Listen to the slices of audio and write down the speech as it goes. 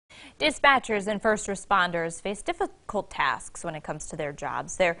Dispatchers and first responders face difficult tasks when it comes to their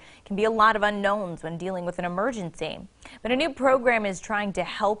jobs. There can be a lot of unknowns when dealing with an emergency. But a new program is trying to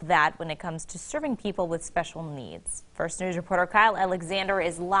help that when it comes to serving people with special needs. First News reporter Kyle Alexander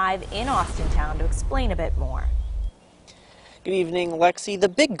is live in Austintown to explain a bit more. Good evening, Lexi. The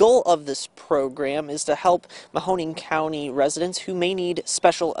big goal of this program is to help Mahoning County residents who may need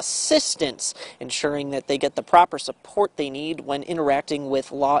special assistance, ensuring that they get the proper support they need when interacting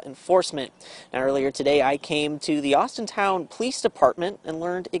with law enforcement. Now, earlier today, I came to the Austintown Police Department and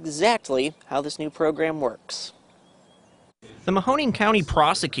learned exactly how this new program works. The Mahoning County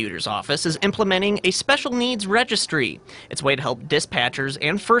Prosecutor's Office is implementing a special needs registry. It's a way to help dispatchers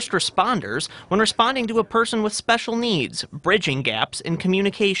and first responders when responding to a person with special needs, bridging gaps in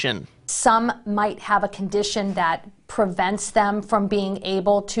communication. Some might have a condition that prevents them from being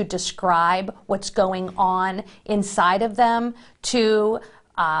able to describe what's going on inside of them to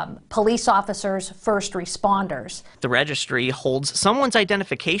police officers, first responders. The registry holds someone's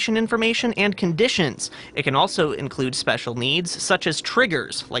identification information and conditions. It can also include special needs such as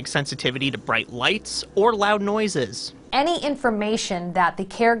triggers like sensitivity to bright lights or loud noises. Any information that the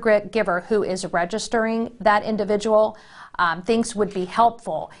caregiver who is registering that individual thinks would be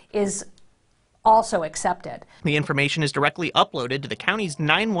helpful is also accepted. The information is directly uploaded to the county's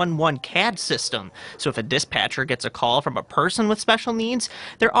 911 CAD system. So if a dispatcher gets a call from a person with special needs,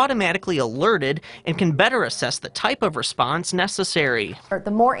 they're automatically alerted and can better assess the type of response necessary.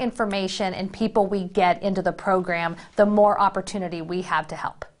 The more information and people we get into the program, the more opportunity we have to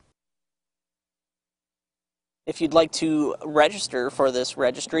help. If you'd like to register for this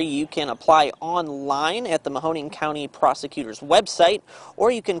registry, you can apply online at the Mahoning County Prosecutor's website, or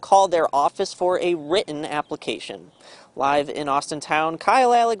you can call their office for a written application. Live in Austintown,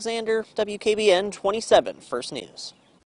 Kyle Alexander, WKBN 27 First News.